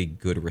really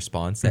good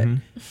response that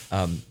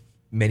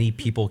many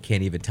people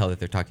can't even tell that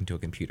they're talking to a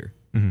computer,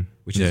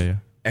 which is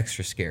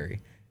extra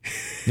scary.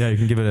 Yeah, you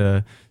can give it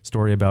a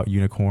story about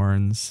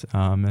unicorns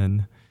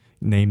and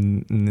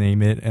name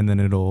it, and then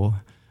it'll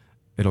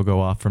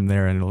go off from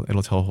there, and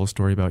it'll tell a whole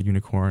story about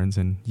unicorns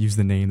and use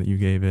the name that you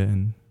gave it,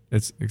 and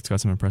it's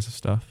got some impressive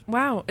stuff.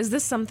 Wow, is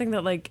this something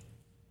that like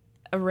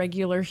a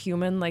regular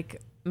human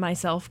like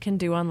myself can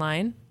do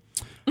online?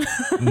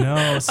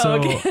 No, so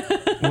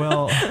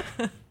well,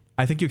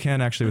 I think you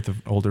can actually with the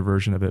older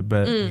version of it,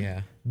 but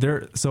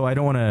So I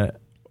don't want to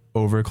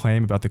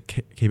overclaim about the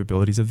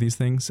capabilities of these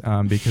things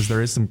because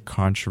there is some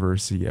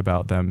controversy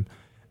about them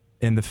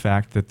in the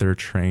fact that they're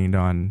trained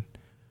on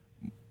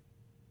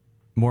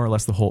more or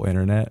less the whole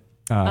internet.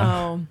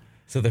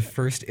 So the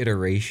first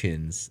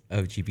iterations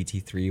of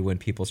GPT-3, when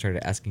people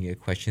started asking it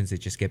questions, they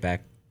just get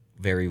back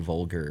very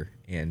vulgar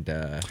and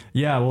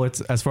well,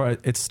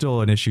 it's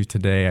still an issue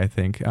today, I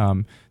think.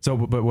 But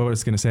what I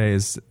was going to say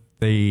is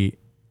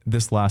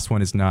this last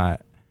one is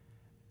not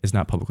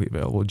publicly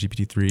available.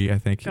 GPT-3, I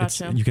think.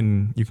 Gotcha. You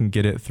can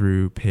get it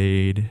through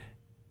paid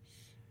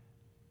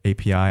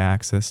API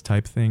access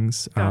type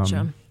things.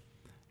 Gotcha.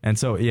 And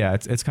so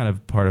it's kind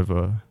of part of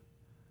a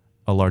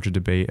larger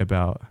debate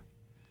about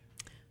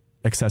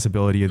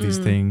accessibility of these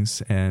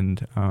things,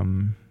 and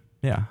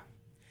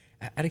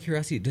Out of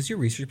curiosity, does your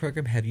research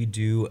program have you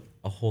do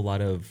a whole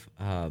lot of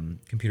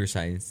computer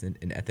science and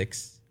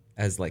ethics,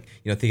 as like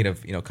thinking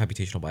of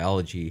computational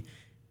biology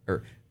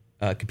or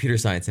computer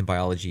science and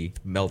biology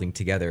melding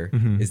together?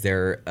 Is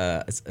there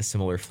a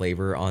similar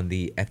flavor on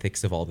the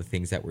ethics of all the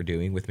things that we're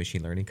doing with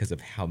machine learning because of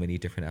how many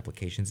different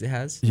applications it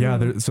has? Yeah,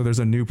 there's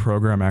a new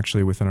program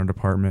actually within our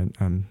department.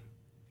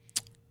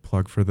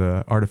 Plug for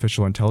the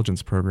artificial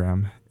intelligence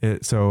program.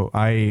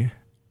 I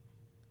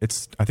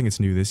think it's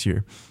new this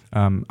year.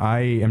 I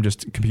am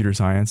just computer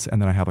science,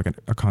 and then I have like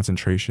a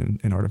concentration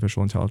in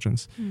artificial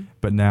intelligence.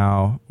 But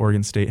now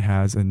Oregon State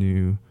has a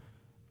new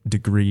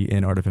degree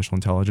in artificial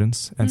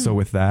intelligence, and so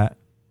with that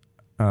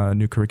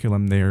new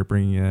curriculum, they are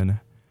bringing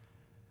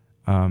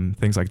in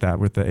things like that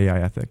with the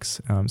AI ethics.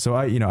 So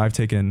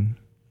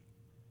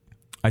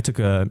I took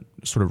a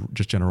sort of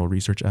just general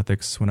research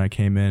ethics when I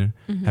came in.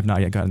 Have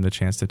not yet gotten the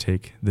chance to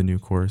take the new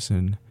course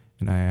in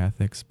AI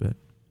ethics, but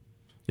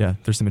yeah,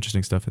 there's some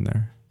interesting stuff in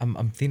there. I'm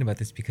thinking about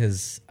this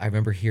because I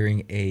remember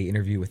hearing a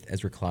interview with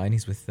Ezra Klein.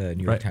 He's with the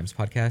New York Times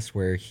podcast,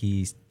 where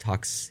he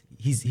talks.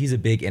 He's a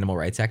big animal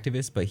rights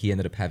activist, but he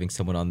ended up having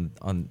someone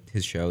on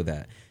his show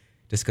that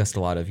discussed a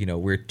lot of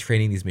we're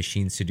training these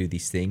machines to do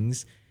these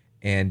things.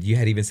 And you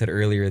had even said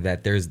earlier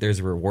that there's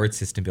a reward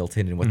system built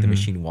in, and what the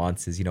machine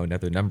wants is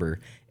another number.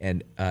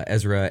 And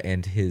Ezra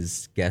and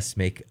his guests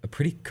make a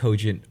pretty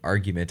cogent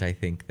argument, I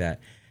think,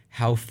 that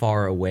how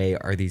far away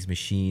are these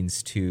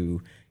machines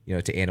to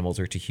to animals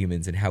or to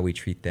humans, and how we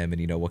treat them,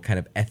 and what kind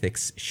of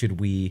ethics should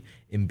we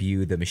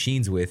imbue the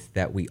machines with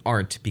that we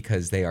aren't,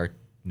 because they are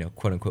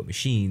quote unquote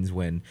machines,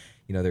 when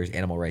there's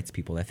animal rights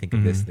people that think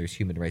of this, and there's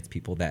human rights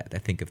people that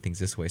think of things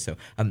this way. So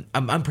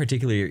I'm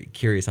particularly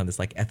curious on this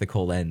like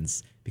ethical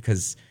lens,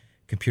 because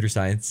computer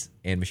science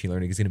and machine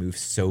learning is going to move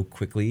so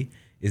quickly,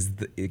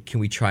 can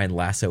we try and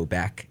lasso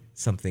back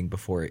something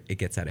before it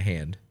gets out of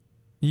hand?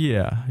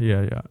 Yeah.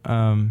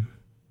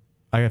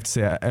 I have to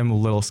say I'm a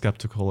little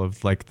skeptical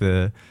of like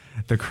the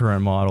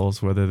current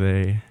models, whether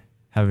they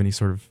have any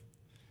sort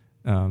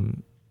of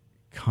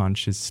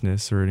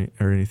consciousness or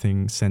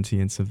anything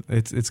sentience.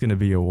 It's going to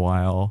be a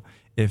while,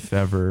 if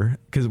ever,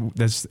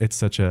 because it's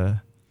such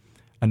a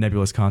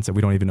nebulous concept.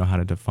 We don't even know how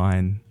to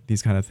define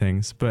these kind of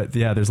things. But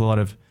yeah, there's a lot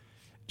of,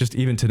 just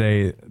even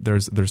today,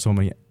 there's so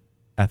many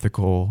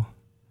ethical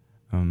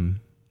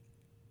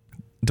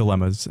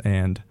dilemmas,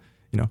 and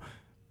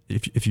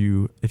if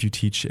you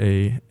teach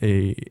a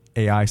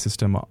AI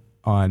system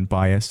on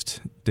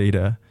biased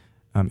data,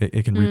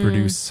 it can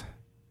reproduce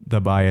the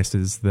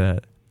biases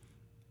that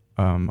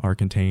are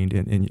contained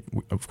in.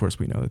 Of course,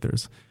 we know that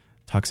there's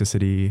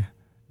toxicity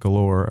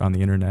galore on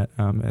the internet,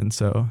 and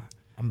so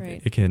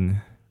it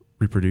can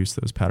reproduce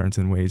those patterns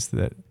in ways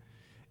that,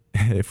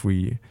 if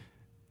we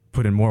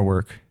put in more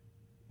work,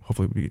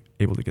 hopefully we'll be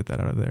able to get that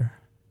out of there.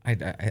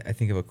 I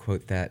think of a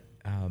quote that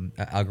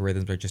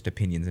algorithms are just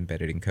opinions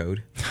embedded in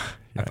code.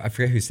 Yeah. I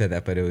forget who said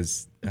that, but it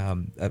was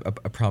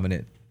a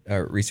prominent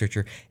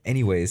researcher.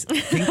 Anyways,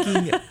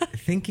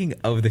 thinking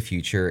of the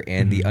future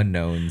and the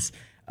unknowns,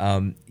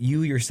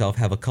 you yourself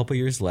have a couple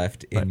years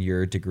left in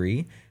your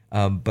degree,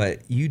 but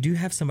you do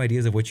have some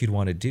ideas of what you'd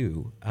want to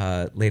do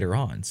later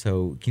on.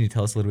 So can you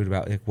tell us a little bit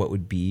about what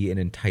would be an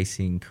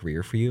enticing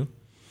career for you?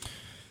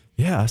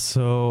 Yeah,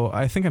 so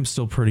I think I'm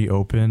still pretty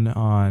open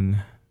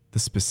on the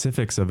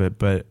specifics of it,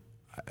 but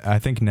I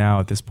think now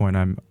at this point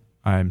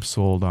I'm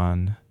sold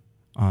on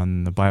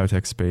the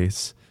biotech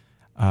space.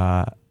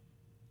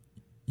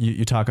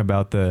 You talk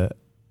about the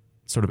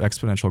sort of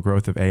exponential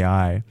growth of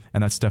AI,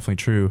 and that's definitely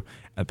true.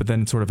 But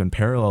then sort of in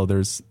parallel,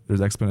 there's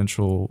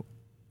exponential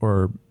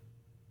or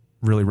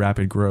really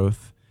rapid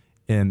growth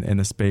in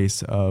the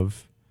space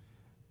of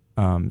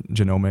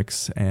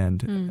genomics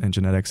and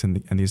genetics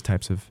and these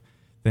types of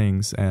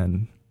things.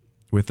 And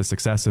with the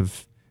success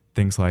of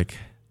things like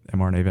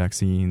mRNA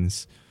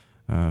vaccines,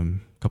 a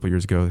couple of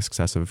years ago, the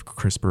success of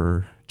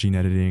CRISPR, gene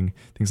editing,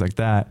 things like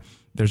that,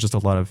 there's just a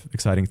lot of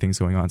exciting things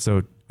going on.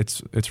 So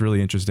it's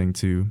really interesting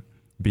to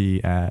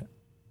be at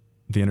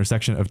the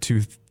intersection of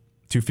two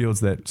fields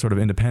that sort of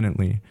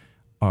independently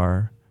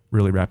are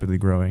really rapidly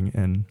growing,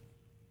 and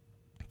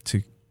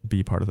to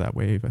be part of that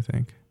wave, I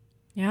think.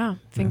 Yeah,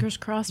 fingers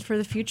crossed for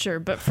the future.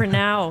 But for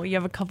now, you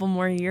have a couple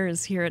more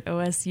years here at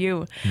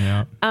OSU.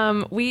 Yeah.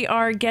 We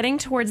are getting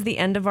towards the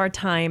end of our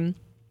time.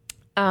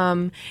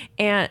 And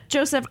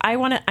Joseph, I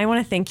want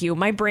to thank you.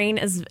 My brain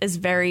is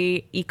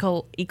very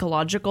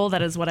ecological.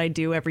 That is what I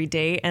do every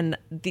day. And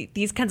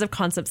these kinds of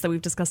concepts that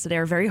we've discussed today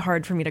are very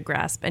hard for me to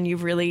grasp, and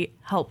you've really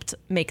helped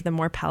make them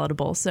more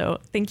palatable. So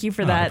thank you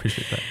for that. I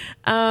appreciate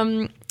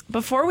that.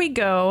 Before we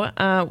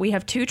go, we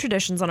have two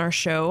traditions on our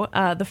show.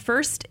 The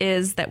first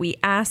is that we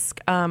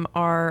ask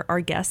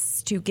our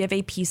guests to give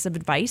a piece of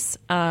advice.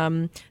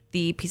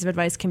 The piece of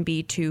advice can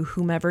be to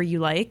whomever you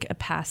like, a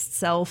past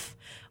self,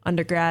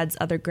 undergrads,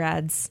 other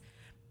grads,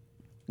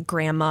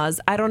 grandmas,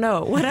 I don't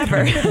know,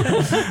 whatever.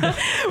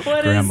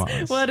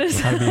 What is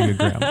how to be a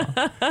grandma?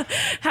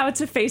 How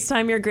to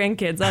FaceTime your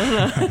grandkids? I don't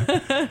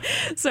know.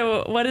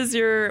 So what is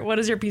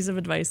your piece of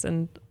advice,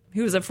 and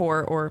who is it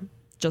for, or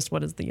just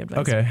what is the advice?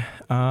 Okay.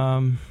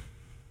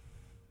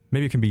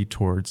 Maybe it can be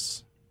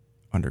towards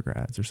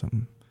undergrads or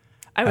something.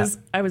 I was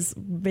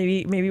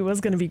maybe it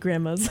was going to be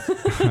grandmas.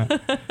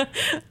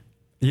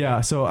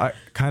 Yeah. So I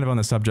kind of on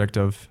the subject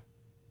of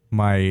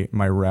my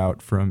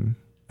route from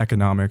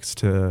economics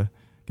to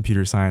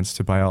computer science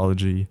to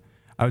biology,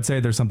 I would say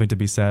there's something to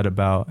be said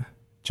about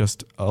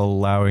just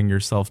allowing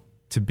yourself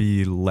to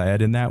be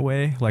led in that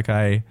way. Like,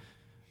 I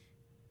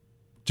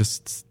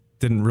just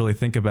didn't really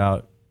think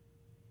about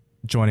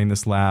joining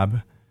this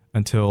lab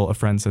until a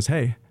friend says,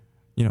 hey,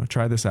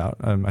 try this out.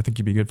 I think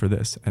you'd be good for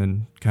this.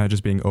 And kind of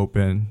just being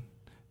open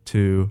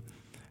to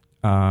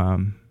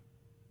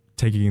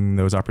taking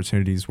those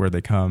opportunities where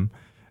they come.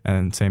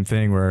 And same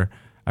thing where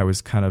I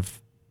was kind of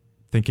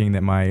thinking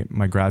that my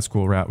grad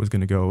school route was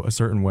going to go a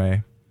certain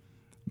way,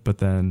 but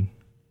then,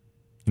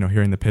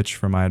 hearing the pitch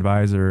from my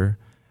advisor,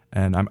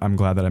 and I'm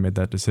glad that I made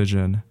that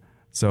decision.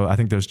 So I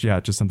think there's,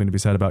 just something to be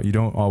said about, you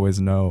don't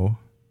always know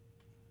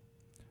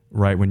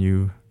right when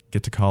you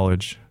get to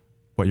college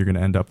what you're going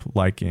to end up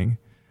liking.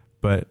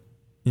 But,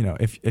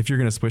 if you're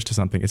going to switch to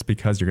something, it's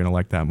because you're going to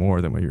like that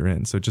more than what you're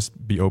in. So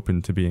just be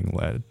open to being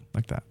led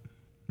like that.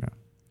 Yeah.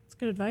 That's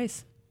good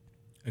advice.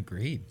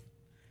 Agreed.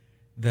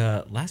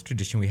 The last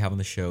tradition we have on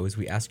the show is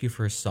we ask you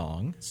for a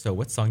song. So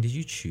what song did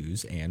you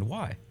choose and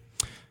why?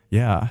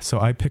 Yeah, so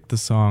I picked the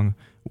song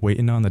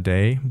Waitin' on the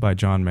Day by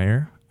John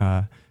Mayer.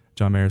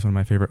 John Mayer is one of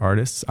my favorite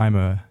artists. I'm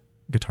a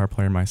guitar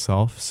player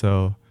myself,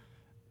 so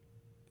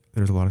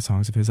there's a lot of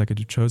songs of his I could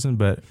have chosen,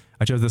 but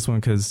I chose this one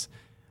because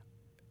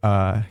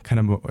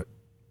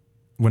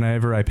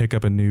whenever I pick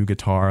up a new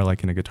guitar,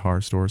 like in a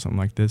guitar store or something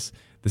like this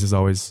is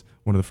always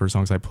one of the first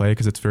songs I play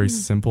because it's very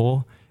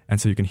simple, and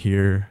so you can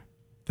hear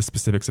the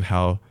specifics of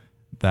how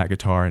that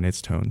guitar and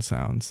its tone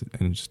sounds,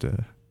 and just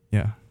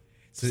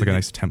It's like a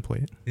nice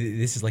template.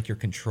 This is like your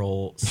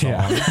control song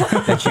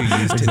that you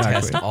use to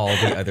test all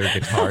the other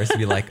guitars to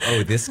be like,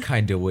 oh, this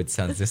kind of wood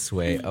sounds this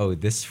way. Oh,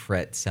 this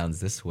fret sounds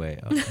this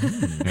way. Oh,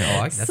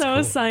 that's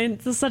cool.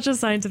 Such a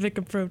scientific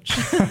approach.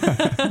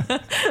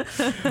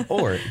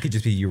 Or it could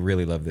just be you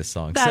really love this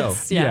song.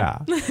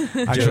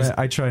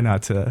 I try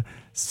not to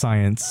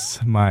science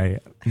my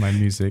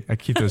music. I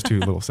keep those two a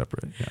little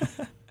separate. Yeah.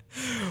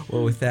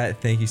 Well, with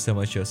that, thank you so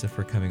much, Joseph,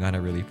 for coming on. I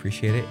really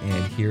appreciate it.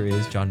 And here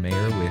is John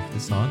Mayer with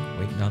the song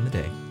Waiting on the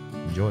Day.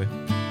 Enjoy.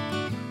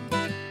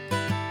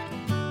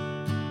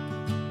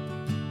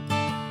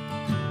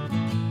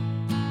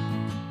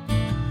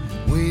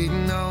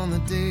 Waiting on the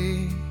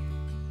day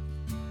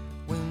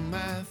when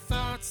my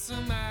thoughts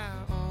are my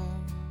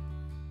own,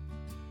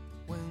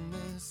 when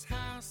this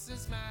house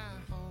is my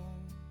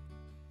home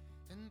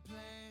and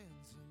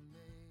plans are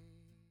made.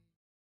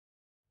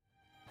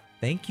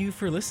 Thank you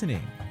for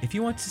listening. If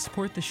you want to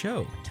support the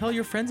show, tell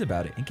your friends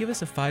about it and give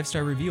us a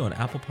 5-star review on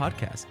Apple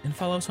Podcasts, and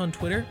follow us on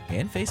Twitter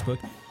and Facebook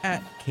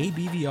at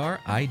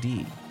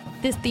KBVRID.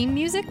 This theme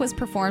music was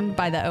performed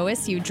by the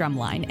OSU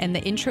Drumline, and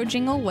the intro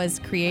jingle was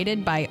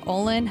created by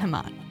Olin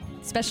Haman.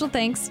 Special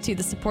thanks to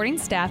the supporting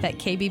staff at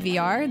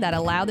KBVR that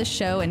allow the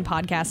show and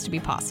podcast to be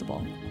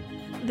possible.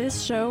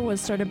 This show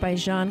was started by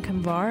Jean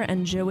Kamvar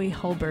and Joey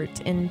Hulbert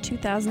in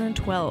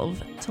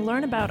 2012. To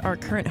learn about our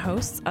current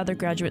hosts, other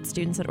graduate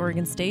students at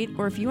Oregon State,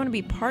 or if you want to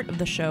be part of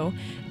the show,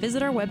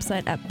 visit our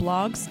website at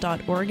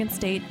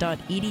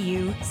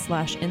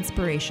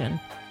blogs.oregonstate.edu/inspiration.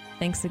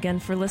 Thanks again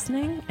for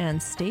listening,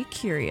 and stay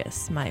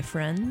curious, my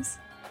friends.